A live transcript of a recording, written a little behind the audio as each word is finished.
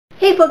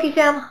Hey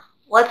PokeFam,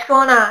 what's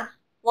going on?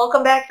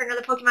 Welcome back for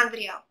another Pokemon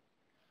video.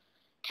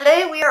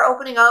 Today we are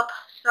opening up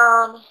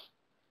some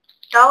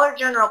Dollar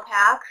General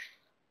packs.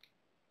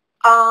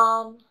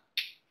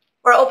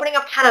 We're opening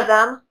up 10 of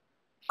them,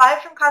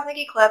 5 from Cosmic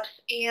Eclipse,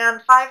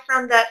 and 5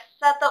 from that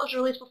set that was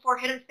released before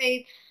Hidden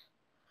Fates.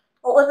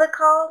 What was it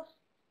called?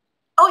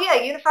 Oh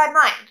yeah, Unified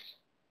Minds,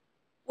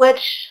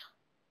 which,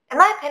 in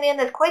my opinion,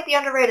 is quite the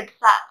underrated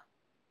set.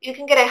 You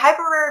can get a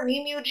Hyper Rare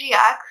Mew Mew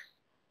GX,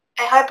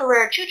 a Hyper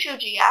Rare Choo Choo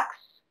GX,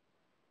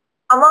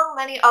 among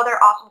many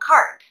other awesome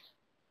cards.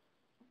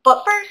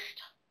 But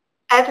first,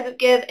 I have to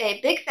give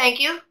a big thank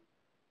you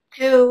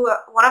to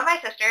one of my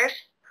sisters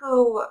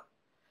who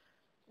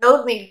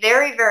knows me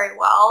very, very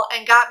well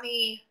and got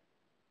me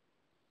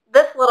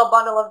this little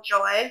bundle of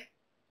joy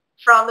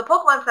from the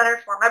Pokemon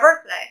Center for my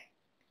birthday.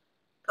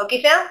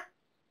 PokeFam,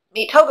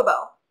 meet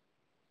Togebo,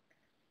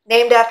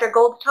 named after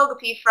Gold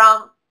Togepi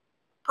from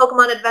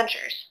Pokemon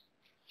Adventures.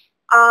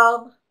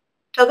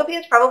 Togepi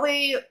is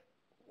probably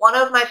one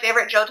of my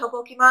favorite Johto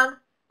Pokemon.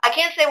 I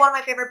can't say one of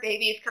my favorite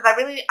babies because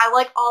I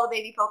like all the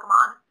baby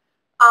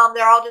Pokemon.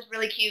 They're all just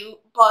really cute,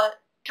 but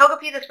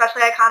Togepi is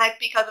especially iconic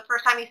because the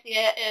first time you see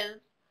it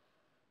is,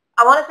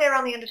 I want to say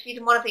around the end of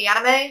season 1 of the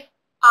anime,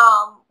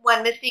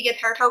 when Misty gets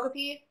her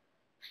Togepi.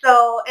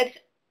 So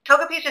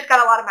Togepi's just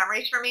got a lot of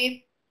memories for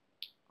me.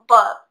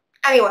 But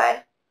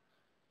anyway,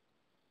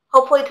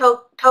 hopefully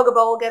Togebo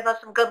will give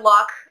us some good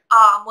luck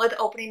with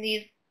opening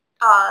these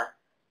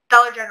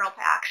Dollar General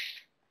packs.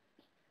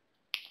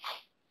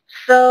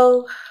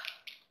 So,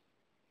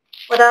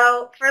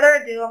 without further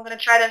ado, I'm going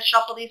to try to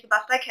shuffle these the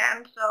best I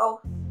can,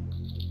 so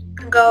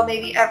I can go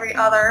maybe every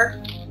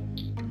other.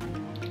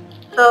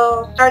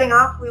 So, starting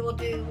off, we will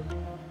do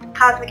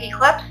Cosmic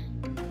Eclipse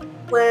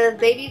with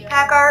Baby's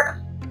pack art.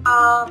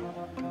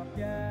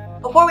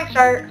 Before we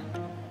start,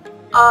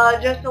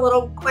 just a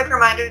little quick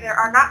reminder, there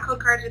are not code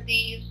cards with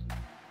these,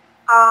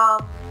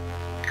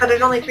 because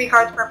there's only 3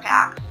 cards per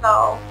pack,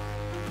 so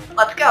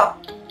let's go.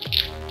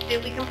 See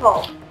if we can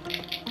pull.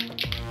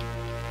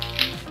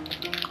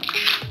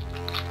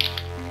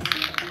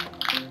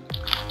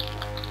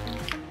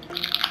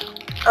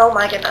 Oh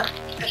my goodness,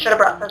 I should have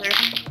brought scissors.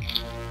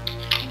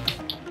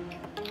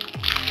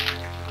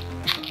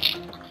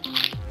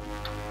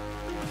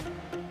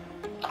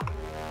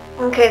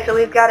 Okay, so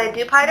we've got a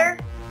Dewpider,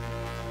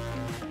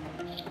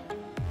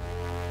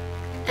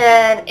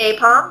 an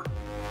Apom,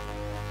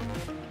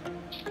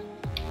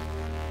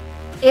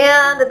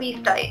 and a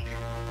Beastite.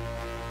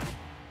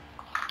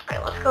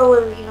 Alright, let's go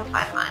with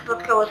Unified Minds.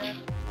 Let's go with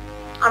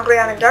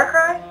Umbreon and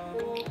Darkrai.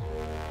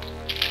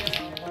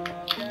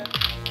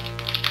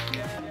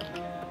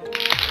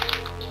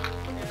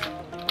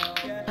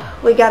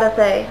 We got us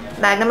a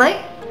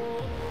Magnemite,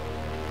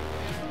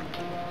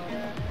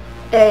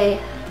 a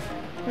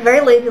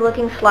very lazy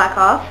looking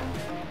Slackoth,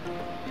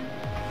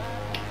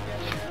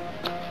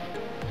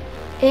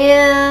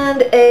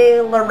 and a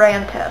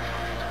Lurantis.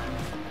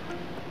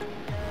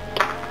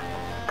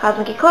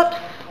 Cosmic Eclipse,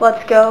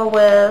 let's go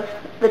with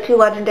the 2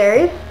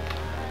 legendaries,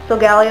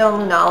 Solgaleo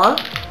and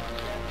Lunala.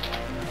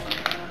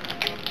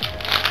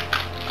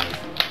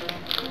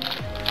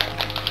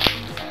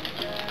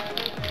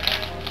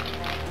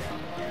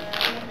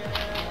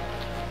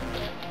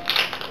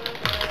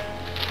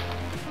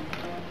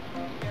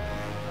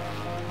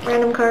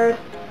 Random card.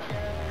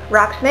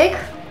 Rock Snake.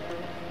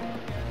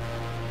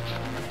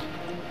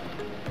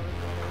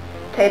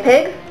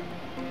 Tepig.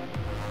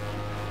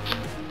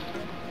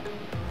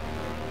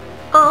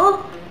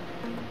 Oh,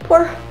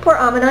 poor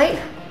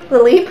Ammonite.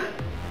 The leap.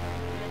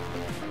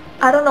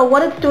 I don't know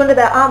what it's doing to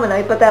that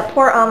Ammonite, but that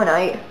poor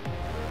Ammonite.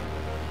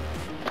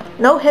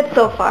 No hits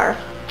so far.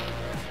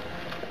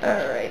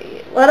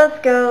 Alrighty, let us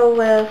go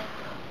with,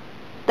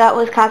 that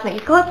was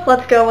Cosmic Eclipse.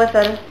 Let's go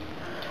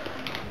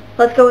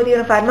with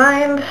Unified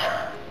Mind.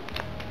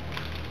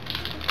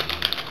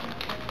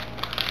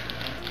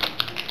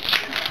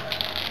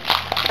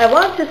 I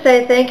want to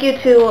say thank you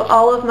to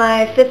all of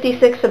my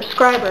 56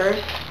 subscribers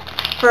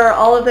for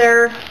all of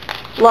their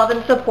love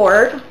and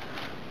support.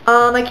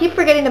 I keep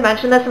forgetting to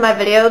mention this in my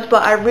videos,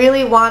 but I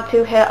really want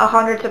to hit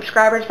 100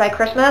 subscribers by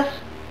Christmas.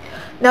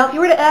 Now, if you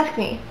were to ask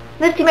me,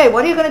 Misty May,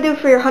 what are you going to do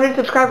for your 100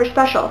 subscriber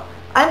special?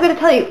 I'm going to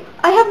tell you,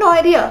 I have no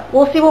idea.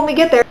 We'll see when we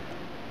get there.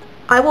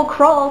 I will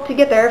crawl to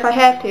get there if I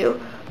have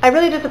to. I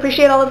really just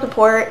appreciate all the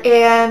support,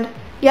 and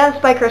yes,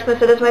 by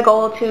Christmas it is my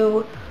goal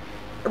to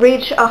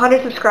reach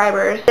 100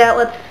 subscribers. Yeah,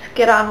 let's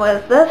get on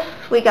with this.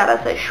 We got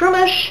us a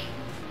Shroomish,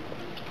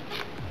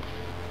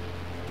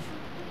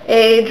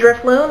 a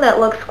Drifloon that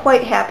looks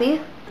quite happy,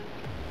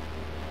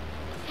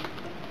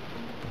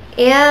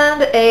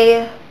 and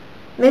a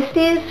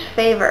Misty's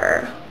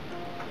Favor.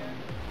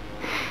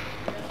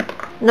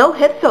 No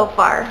hits so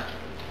far.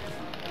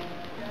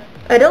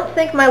 I don't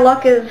think my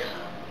luck is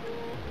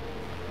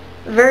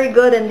very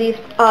good in these,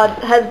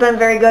 has been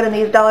very good in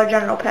these Dollar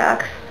General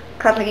packs.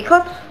 Cosmic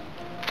Eclipse.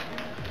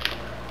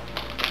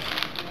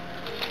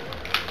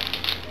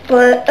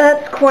 But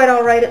that's quite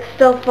alright, it's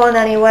still fun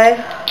anyway.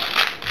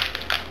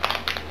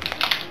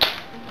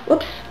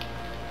 Whoops.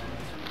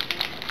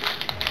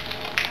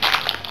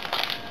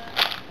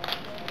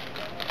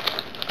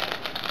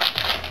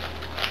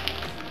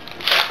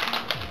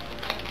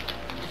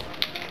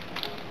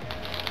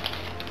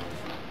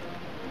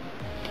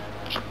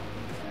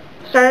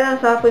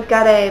 us off, we've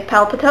got a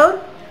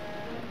Palpitoad,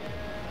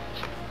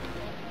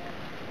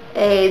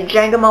 a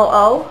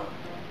Jangamo-O,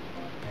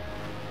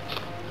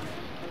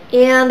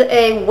 and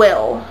a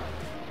Will.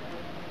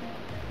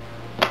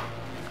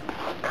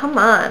 Come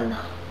on.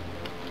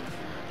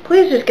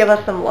 Please just give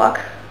us some luck.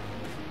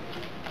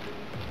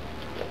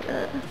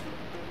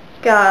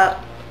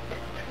 Got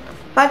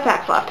 5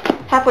 packs left.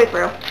 Halfway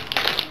through.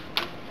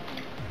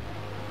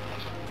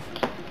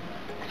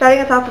 Starting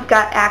us off, we've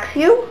got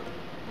Axew,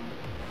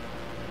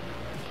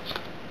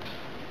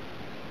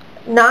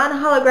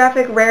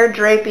 non-holographic rare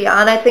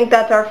Drapion. I think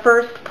that's our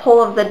first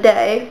pull of the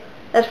day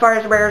as far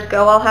as rares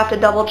go. I'll have to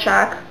double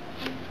check.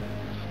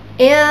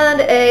 And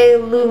a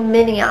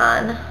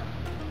Luminion.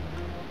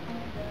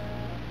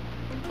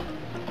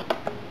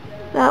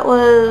 That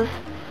was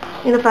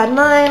Unified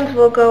Minds.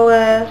 We'll go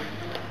with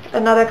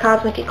another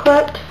Cosmic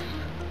Eclipse.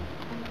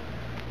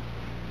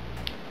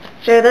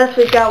 Share this.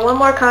 We've got 1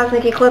 more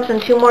Cosmic Eclipse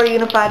and 2 more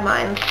Unified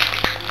Minds.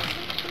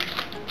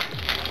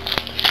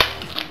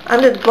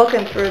 I'm just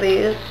booking through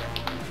these.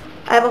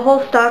 I have a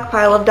whole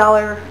stockpile of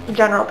dollar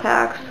general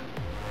packs.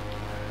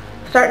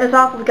 Starting us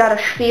off, we've got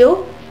a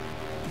Spiel.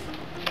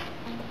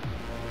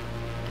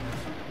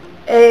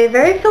 A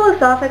very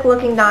philosophic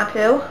looking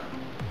Natu.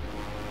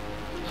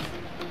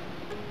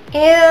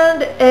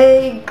 And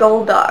a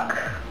Golduck.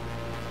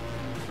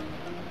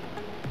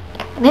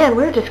 Man,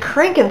 we're just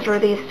cranking through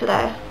these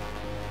today.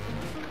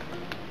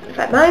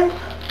 Unified Minds.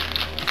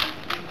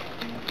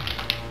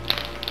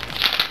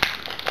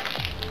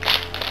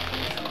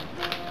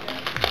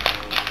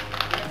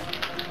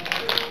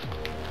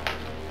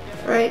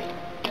 Right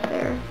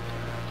there.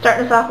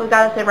 Starting us off, we've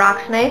got us a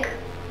Rock Snake,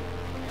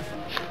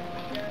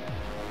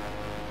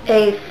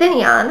 a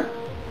Finneon,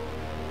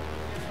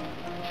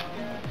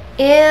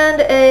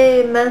 and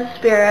a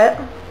Mespirit.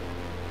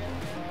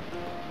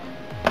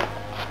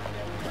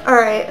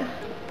 Alright.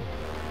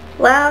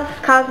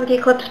 Last Cosmic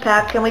Eclipse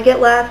pack. Can we get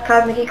last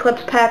Cosmic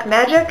Eclipse pack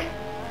magic?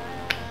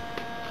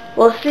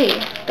 We'll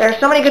see. There are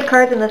so many good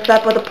cards in this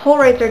set, but the pull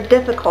rates are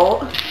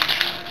difficult.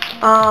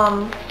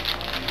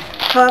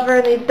 However,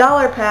 in these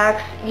dollar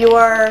packs, you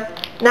are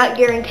not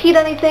guaranteed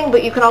anything,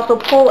 but you can also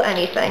pull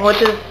anything, which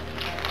is,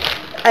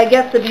 I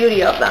guess, the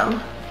beauty of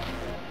them.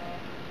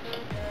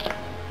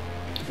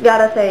 Got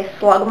us a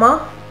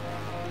Slugma,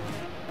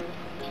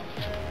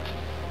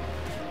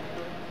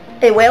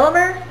 a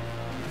Whalmer,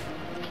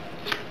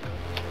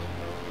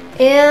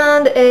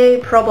 and a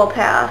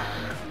Probopass.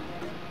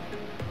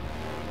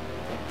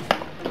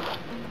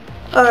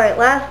 Alright,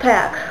 last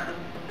pack.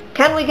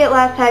 Can we get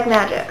last pack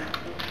magic?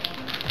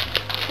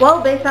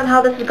 Well, based on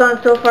how this has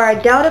gone so far, I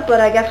doubt it, but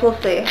I guess we'll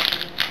see.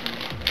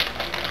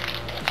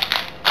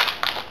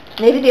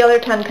 Maybe the other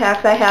 10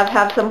 packs I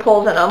have some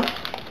pulls in them.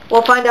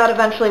 We'll find out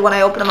eventually when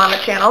I open them on the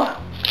channel.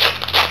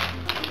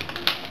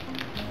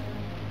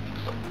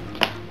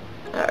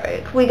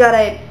 Alright, we got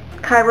a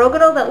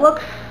Kyogre that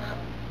looks,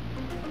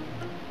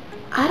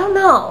 I don't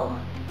know,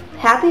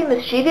 happy,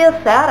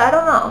 mischievous, sad, I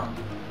don't know.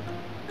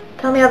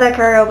 Tell me how that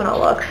Kyogre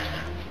looks.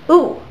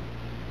 Ooh.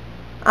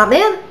 Aw,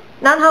 man.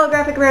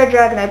 Non-holographic rare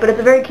Dragonite, but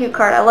it's a very cute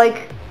card. I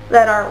like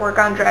that artwork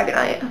on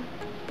Dragonite.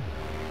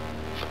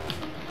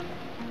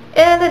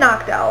 And an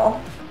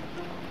Octowl.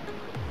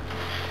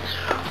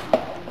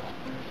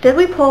 Did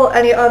we pull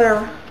any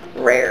other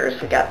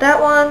rares? We got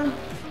that one.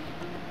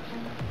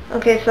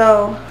 Okay,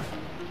 so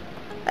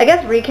I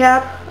guess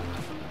recap.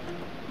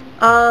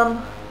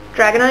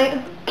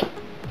 Dragonite.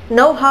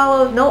 No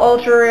holos, no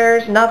ultra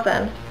rares,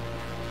 nothing.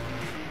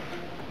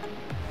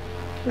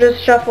 I'm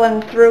just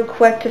shuffling through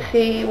quick to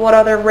see what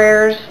other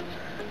rares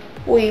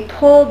we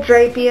pulled.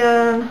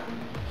 Drapion,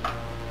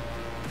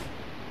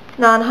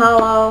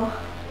 non-holo.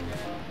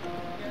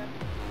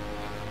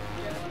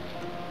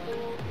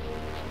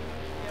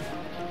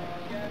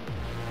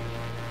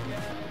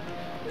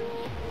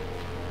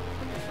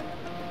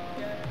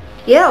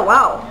 Yeah,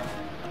 wow.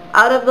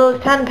 Out of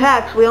those 10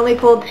 packs, we only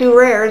pulled 2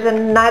 rares,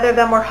 and neither of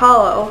them were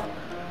holo.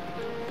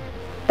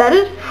 That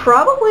is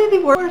probably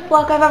the worst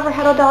luck I've ever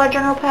had with dollar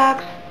general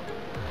packs.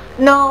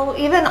 No,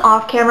 even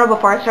off camera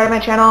before I started my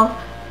channel,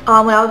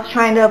 when I was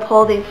trying to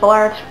pull the Full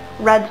Art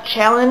Reds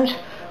Challenge,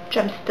 which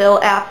I'm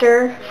still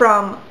after,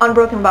 from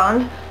Unbroken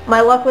Bond,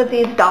 my luck with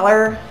these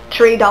dollar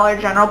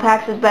general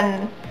packs has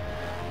been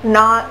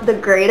not the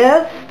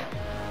greatest,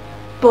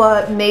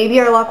 but maybe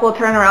our luck will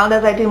turn around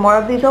as I do more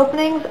of these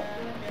openings.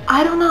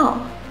 I don't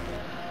know.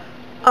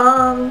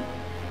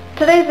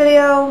 Today's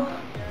video,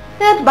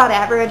 it's about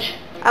average.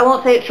 I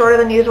won't say it's shorter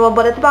than usual,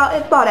 but it's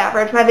about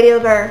average. My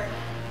videos are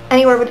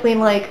anywhere between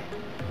like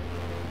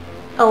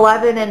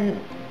 11 and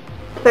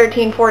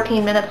 13,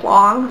 14 minutes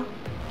long.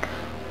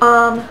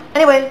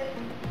 Anyway,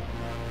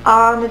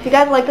 if you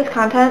guys like this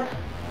content,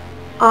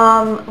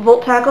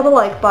 Volt Tackle the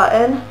like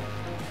button,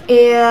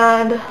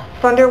 and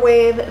Thunder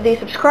Wave the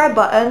subscribe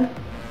button,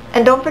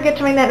 and don't forget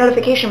to ring that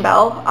notification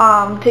bell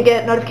to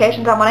get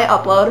notifications on when I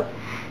upload.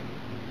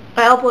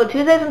 I upload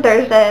Tuesdays and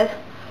Thursdays,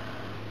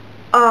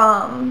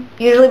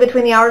 usually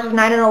between the hours of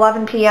 9 and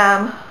 11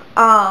 p.m.,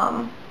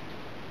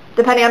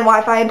 depending on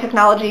Wi-Fi and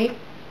technology.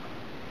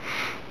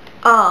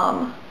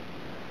 And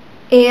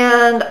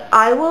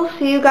I will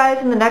see you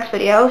guys in the next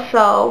video,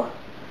 so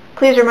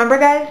please remember,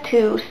 guys,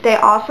 to stay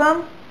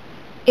awesome,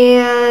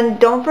 and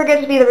don't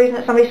forget to be the reason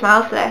that somebody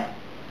smiles today.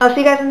 I'll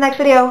see you guys in the next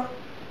video.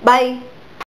 Bye!